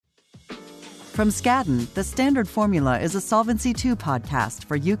From Skadden, the Standard Formula is a Solvency II podcast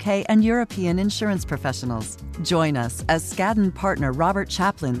for UK and European insurance professionals. Join us as Skadden partner Robert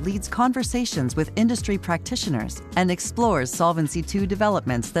Chaplin leads conversations with industry practitioners and explores Solvency II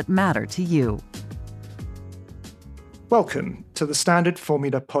developments that matter to you. Welcome to the Standard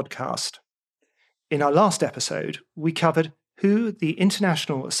Formula podcast. In our last episode, we covered who the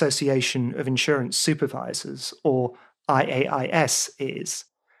International Association of Insurance Supervisors, or IAIS, is,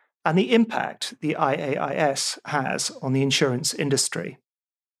 and the impact the IAIS has on the insurance industry.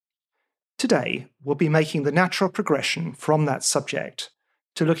 Today, we'll be making the natural progression from that subject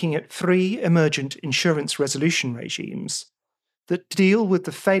to looking at three emergent insurance resolution regimes that deal with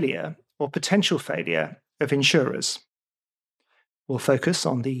the failure or potential failure of insurers. We'll focus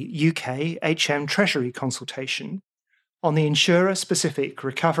on the UK HM Treasury consultation, on the insurer-specific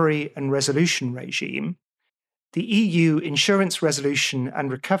recovery and resolution regime, the EU Insurance Resolution and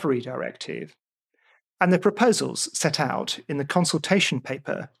Recovery Directive, and the proposals set out in the consultation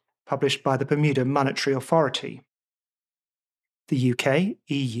paper published by the Bermuda Monetary Authority. The UK,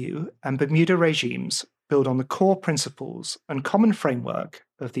 EU, and Bermuda regimes build on the core principles and common framework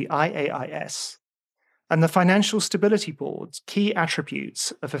of the IAIS and the Financial Stability Board's key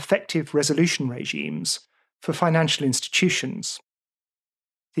attributes of effective resolution regimes for financial institutions.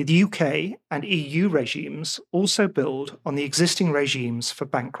 The UK and EU regimes also build on the existing regimes for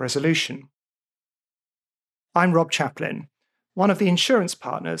bank resolution. I'm Rob Chaplin, one of the insurance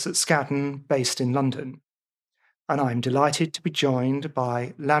partners at Skadden based in London, and I'm delighted to be joined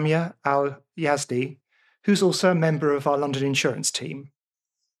by Lamia Al-Yazdi, who's also a member of our London insurance team.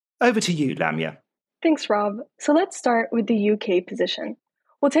 Over to you, Lamia. Thanks, Rob. So let's start with the UK position.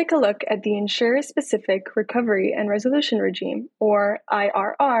 We'll take a look at the Insurer-Specific Recovery and Resolution Regime, or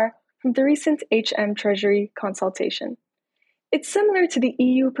IRR, from the recent HM Treasury consultation. It's similar to the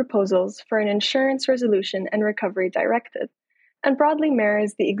EU proposals for an Insurance Resolution and Recovery Directive, and broadly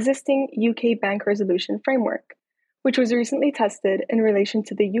mirrors the existing UK bank resolution framework, which was recently tested in relation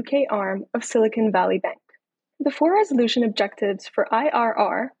to the UK arm of Silicon Valley Bank. The four resolution objectives for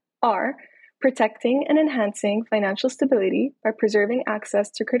IRR are protecting and enhancing financial stability by preserving access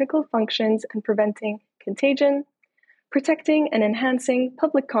to critical functions and preventing contagion, protecting and enhancing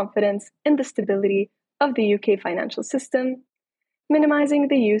public confidence in the stability of the UK financial system, minimizing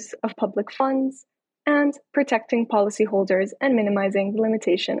the use of public funds, and protecting policyholders and minimizing the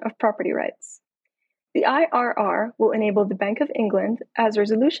limitation of property rights. The IRR will enable the Bank of England as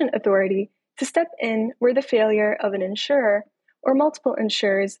resolution authority to step in where the failure of an insurer or multiple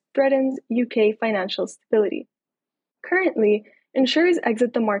insurers threatens UK financial stability. Currently, insurers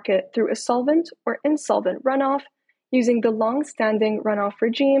exit the market through a solvent or insolvent runoff using the long-standing runoff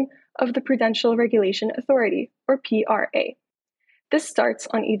regime of the Prudential Regulation Authority, or PRA. This starts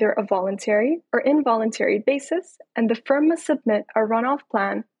on either a voluntary or involuntary basis, and the firm must submit a runoff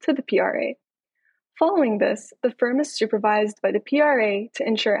plan to the PRA. Following this, the firm is supervised by the PRA to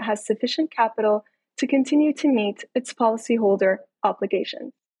ensure it has sufficient capital to continue to meet its policyholder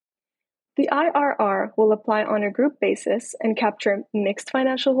obligations. The IRR will apply on a group basis and capture mixed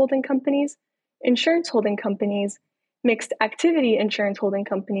financial holding companies, insurance holding companies, mixed activity insurance holding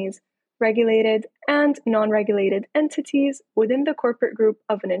companies, regulated and non-regulated entities within the corporate group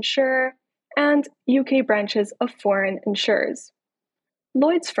of an insurer, and UK branches of foreign insurers.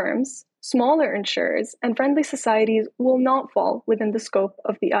 Lloyd's firms, smaller insurers, and friendly societies will not fall within the scope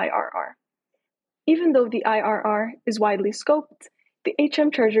of the IRR. Even though the IRR is widely scoped, the HM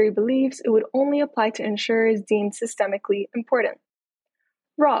Treasury believes it would only apply to insurers deemed systemically important.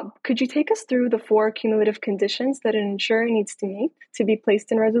 Rob, could you take us through the four cumulative conditions that an insurer needs to meet to be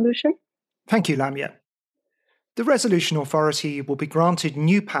placed in resolution? Thank you, Lamia. The Resolution Authority will be granted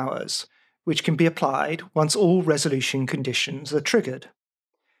new powers, which can be applied once all resolution conditions are triggered.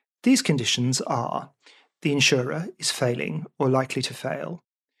 These conditions are: the insurer is failing or likely to fail,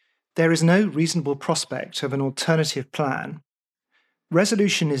 there is no reasonable prospect of an alternative plan,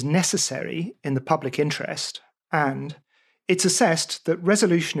 resolution is necessary in the public interest, and it's assessed that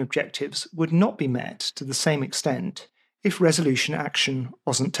resolution objectives would not be met to the same extent if resolution action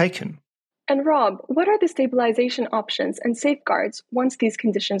wasn't taken. And Rob, what are the stabilization options and safeguards once these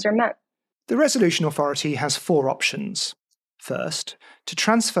conditions are met? The Resolution Authority has four options. First, to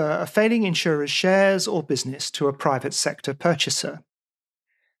transfer a failing insurer's shares or business to a private sector purchaser.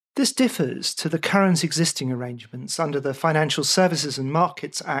 This differs to the current existing arrangements under the Financial Services and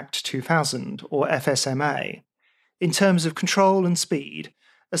Markets Act 2000, or FSMA, in terms of control and speed,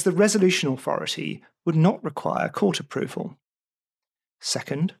 as the Resolution Authority would not require court approval.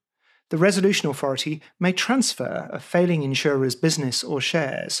 Second, The resolution authority may transfer a failing insurer's business or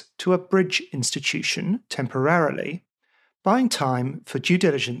shares to a bridge institution temporarily, buying time for due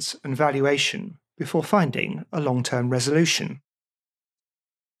diligence and valuation before finding a long-term resolution.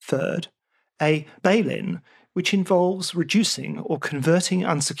 Third, a bail-in, which involves reducing or converting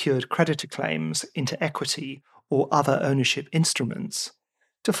unsecured creditor claims into equity or other ownership instruments,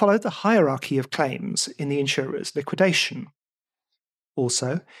 to follow the hierarchy of claims in the insurer's liquidation.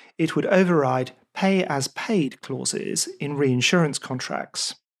 Also, it would override pay-as-paid clauses in reinsurance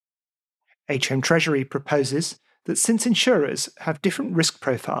contracts. HM Treasury proposes that since insurers have different risk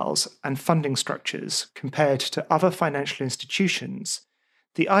profiles and funding structures compared to other financial institutions,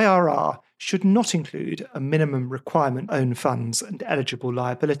 the IRR should not include a minimum requirement own funds and eligible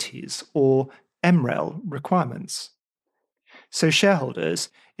liabilities, or MREL requirements. So shareholders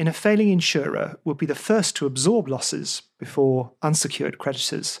in a failing insurer would be the first to absorb losses before unsecured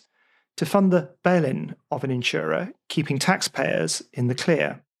creditors, to fund the bail-in of an insurer, keeping taxpayers in the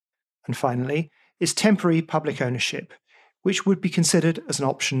clear. And finally, is temporary public ownership, which would be considered as an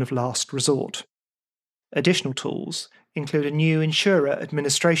option of last resort. Additional tools include a new insurer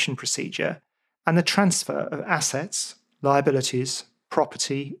administration procedure and the transfer of assets, liabilities,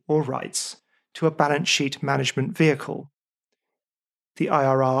 property, or rights to a balance sheet management vehicle. The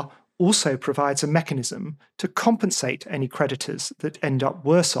IRR also provides a mechanism to compensate any creditors that end up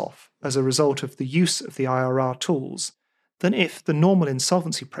worse off as a result of the use of the IRR tools than if the normal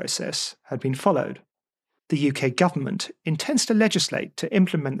insolvency process had been followed. The UK government intends to legislate to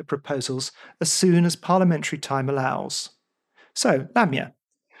implement the proposals as soon as parliamentary time allows. So, Lamia,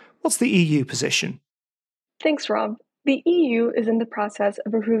 what's the EU position? Thanks, Rob. The EU is in the process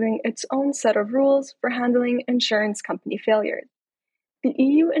of approving its own set of rules for handling insurance company failures. The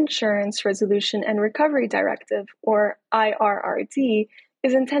EU Insurance Resolution and Recovery Directive, or IRRD,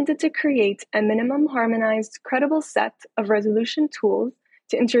 is intended to create a minimum harmonized, credible set of resolution tools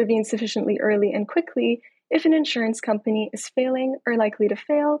to intervene sufficiently early and quickly if an insurance company is failing or likely to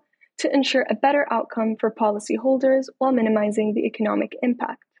fail, to ensure a better outcome for policyholders while minimizing the economic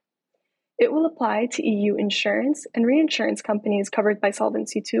impact. It will apply to EU insurance and reinsurance companies covered by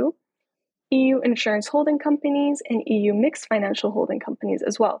Solvency II, EU insurance holding companies, and EU mixed financial holding companies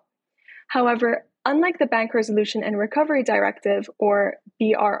as well. However, unlike the Bank Resolution and Recovery Directive, or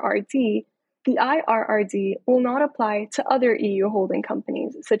BRRD, the IRRD will not apply to other EU holding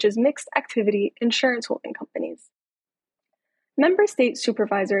companies, such as mixed activity insurance holding companies. Member state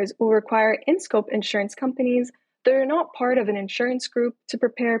supervisors will require in-scope insurance companies that are not part of an insurance group to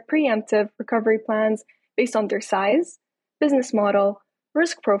prepare preemptive recovery plans based on their size, business model,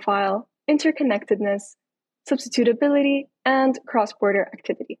 risk profile, interconnectedness, substitutability, and cross-border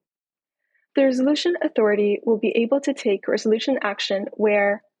activity. The resolution authority will be able to take resolution action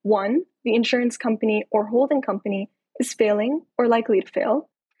where 1. The insurance company or holding company is failing or likely to fail,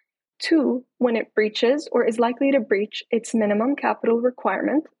 2. When it breaches or is likely to breach its minimum capital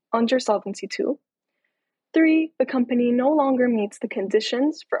requirement under Solvency II, 3. The company no longer meets the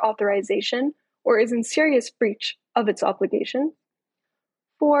conditions for authorization or is in serious breach of its obligation,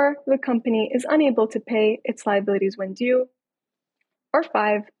 4. The company is unable to pay its liabilities when due, or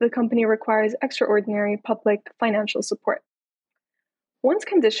 5. The company requires extraordinary public financial support. Once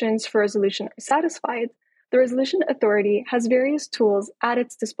conditions for resolution are satisfied, the resolution authority has various tools at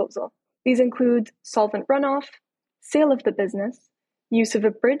its disposal. These include solvent runoff, sale of the business, use of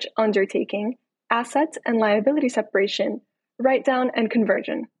a bridge undertaking, asset and liability separation, write-down and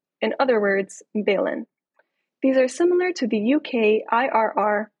conversion. In other words, bail-in. These are similar to the UK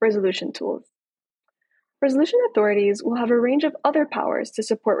IRR resolution tools. Resolution authorities will have a range of other powers to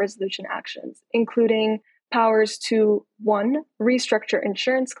support resolution actions, including powers to 1. Restructure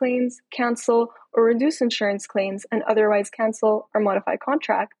insurance claims, cancel or reduce insurance claims, and otherwise cancel or modify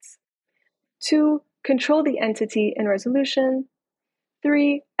contracts. 2. Control the entity in resolution.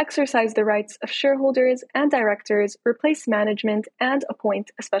 3. Exercise the rights of shareholders and directors, replace management, and appoint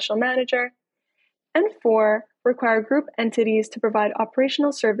a special manager. And 4. Require group entities to provide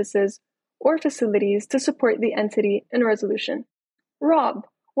operational services or facilities to support the entity in resolution. Rob,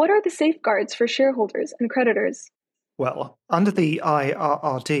 what are the safeguards for shareholders and creditors? Well, under the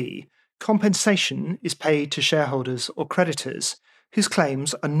IRRD, compensation is paid to shareholders or creditors whose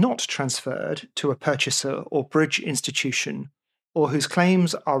claims are not transferred to a purchaser or bridge institution, or whose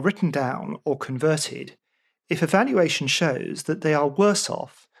claims are written down or converted if evaluation shows that they are worse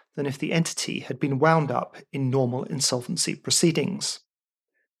off than if the entity had been wound up in normal insolvency proceedings.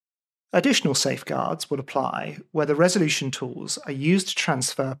 Additional safeguards will apply where the resolution tools are used to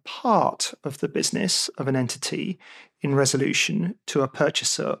transfer part of the business of an entity in resolution to a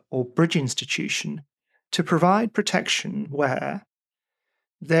purchaser or bridge institution to provide protection where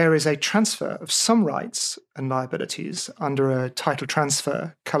there is a transfer of some rights and liabilities under a title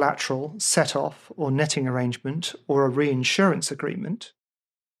transfer, collateral, set-off or netting arrangement or a reinsurance agreement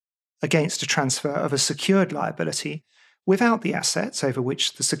against a transfer of a secured liability without the assets over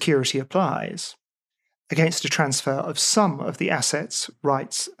which the security applies, against a transfer of some of the assets,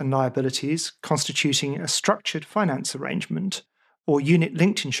 rights, and liabilities constituting a structured finance arrangement or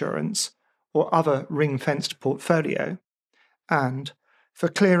unit-linked insurance or other ring-fenced portfolio, and for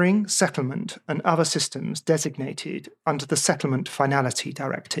clearing, settlement, and other systems designated under the Settlement Finality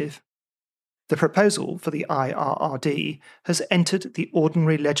Directive. The proposal for the IRRD has entered the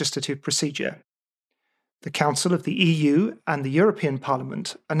ordinary legislative procedure. The Council of the EU and the European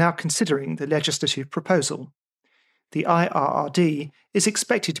Parliament are now considering the legislative proposal. The IRRD is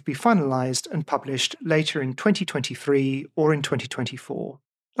expected to be finalised and published later in 2023 or in 2024.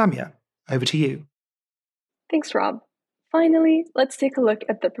 Lamia, over to you. Thanks, Rob. Finally, let's take a look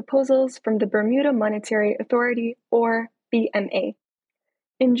at the proposals from the Bermuda Monetary Authority, or BMA.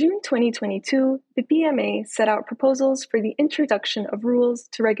 In June 2022, the BMA set out proposals for the introduction of rules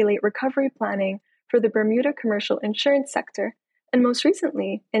to regulate recovery planning for the Bermuda commercial insurance sector, and most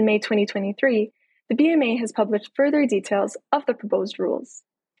recently, in May 2023, the BMA has published further details of the proposed rules.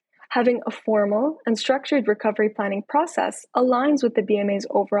 Having a formal and structured recovery planning process aligns with the BMA's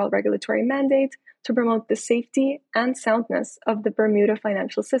overall regulatory mandate to promote the safety and soundness of the Bermuda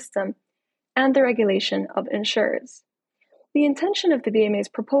financial system and the regulation of insurers. The intention of the BMA's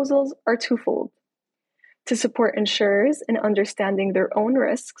proposals are twofold: to support insurers in understanding their own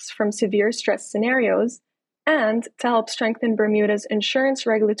risks from severe stress scenarios, and to help strengthen Bermuda's insurance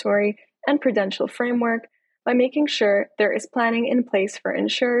regulatory and prudential framework by making sure there is planning in place for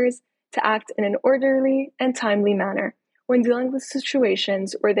insurers to act in an orderly and timely manner when dealing with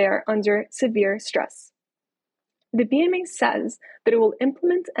situations where they are under severe stress. The BMA says that it will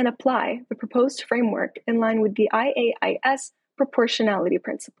implement and apply the proposed framework in line with the IAIS proportionality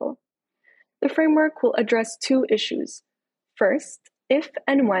principle. The framework will address two issues. First, if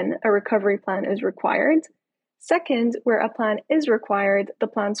and when a recovery plan is required. Second, where a plan is required, the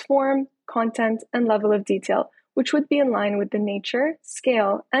plan's form, content, and level of detail, which would be in line with the nature,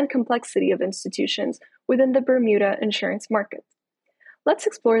 scale, and complexity of institutions within the Bermuda insurance market. Let's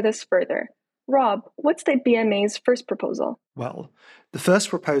explore this further. Rob, what's the BMA's first proposal? Well, the first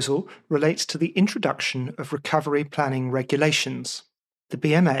proposal relates to the introduction of recovery planning regulations. The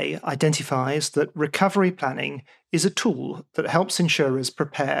BMA identifies that recovery planning is a tool that helps insurers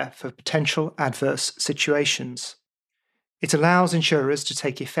prepare for potential adverse situations. It allows insurers to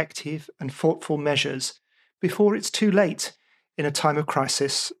take effective and thoughtful measures before it's too late in a time of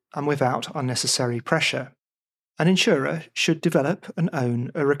crisis and without unnecessary pressure. An insurer should develop and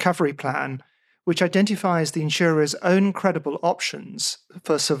own a recovery plan which identifies the insurer's own credible options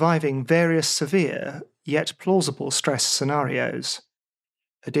for surviving various severe yet plausible stress scenarios.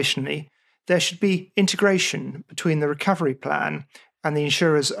 Additionally, there should be integration between the recovery plan and the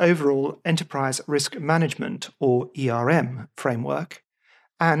insurer's overall enterprise risk management, or ERM, framework,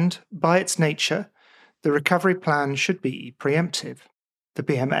 and, by its nature, the recovery plan should be preemptive. The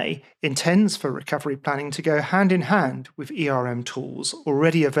BMA intends for recovery planning to go hand in hand with ERM tools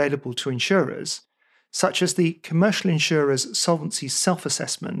already available to insurers, such as the Commercial Insurers Solvency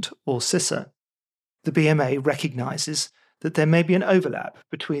Self-Assessment, or CISA. The BMA recognises that there may be an overlap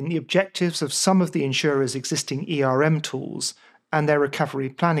between the objectives of some of the insurer's existing ERM tools and their recovery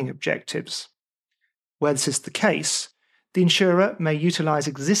planning objectives. Where this is the case, the insurer may utilise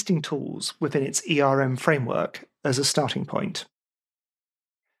existing tools within its ERM framework as a starting point.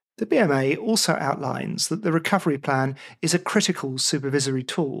 The BMA also outlines that the recovery plan is a critical supervisory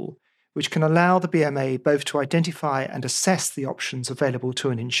tool which can allow the BMA both to identify and assess the options available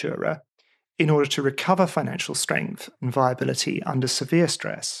to an insurer in order to recover financial strength and viability under severe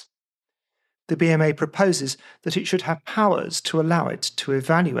stress. The BMA proposes that it should have powers to allow it to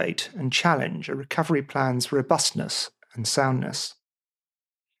evaluate and challenge a recovery plan's robustness and soundness.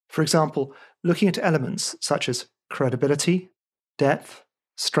 For example, looking at elements such as credibility, depth,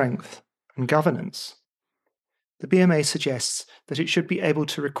 strength, and governance. The BMA suggests that it should be able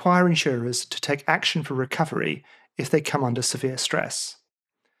to require insurers to take action for recovery if they come under severe stress.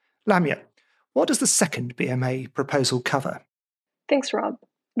 Lamia, what does the second BMA proposal cover? Thanks, Rob.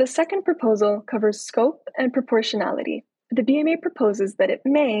 The second proposal covers scope and proportionality, The BMA proposes that it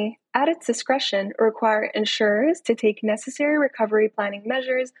may, at its discretion, require insurers to take necessary recovery planning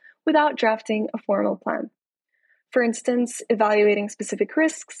measures without drafting a formal plan. For instance, evaluating specific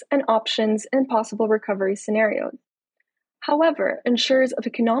risks and options in possible recovery scenarios. However, insurers of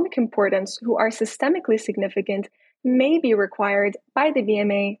economic importance who are systemically significant may be required by the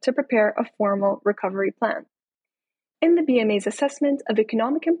BMA to prepare a formal recovery plan. In the BMA's assessment of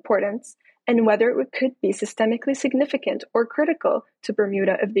economic importance and whether it could be systemically significant or critical to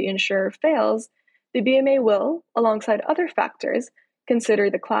Bermuda if the insurer fails, the BMA will, alongside other factors, consider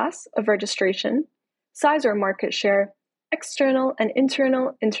the class of registration, size or market share, external and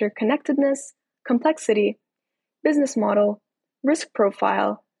internal interconnectedness, complexity, business model, risk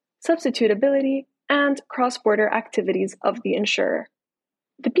profile, substitutability, and cross-border activities of the insurer.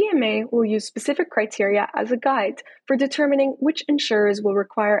 The BMA will use specific criteria as a guide for determining which insurers will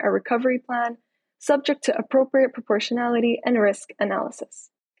require a recovery plan, subject to appropriate proportionality and risk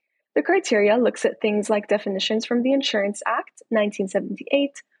analysis. The criteria looks at things like definitions from the Insurance Act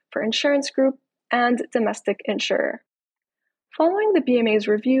 1978 for insurance group and domestic insurer. Following the BMA's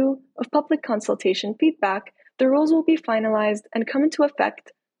review of public consultation feedback, the rules will be finalized and come into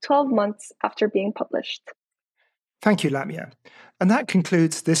effect 12 months after being published. Thank you, Lamia. And that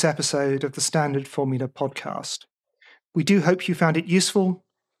concludes this episode of the Standard Formula podcast. We do hope you found it useful.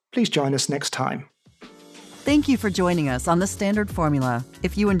 Please join us next time. Thank you for joining us on the Standard Formula.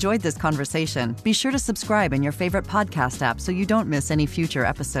 If you enjoyed this conversation, be sure to subscribe in your favorite podcast app so you don't miss any future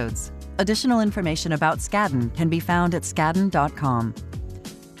episodes. Additional information about Skadden can be found at skadden.com.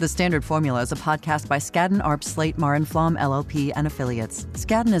 The Standard Formula is a podcast by Skadden Arps Slate Marin Flom LLP and affiliates.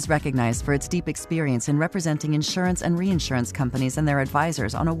 Skadden is recognized for its deep experience in representing insurance and reinsurance companies and their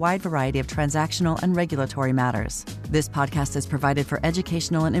advisors on a wide variety of transactional and regulatory matters. This podcast is provided for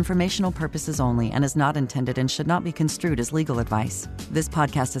educational and informational purposes only and is not intended and should not be construed as legal advice. This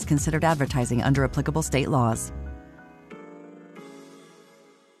podcast is considered advertising under applicable state laws.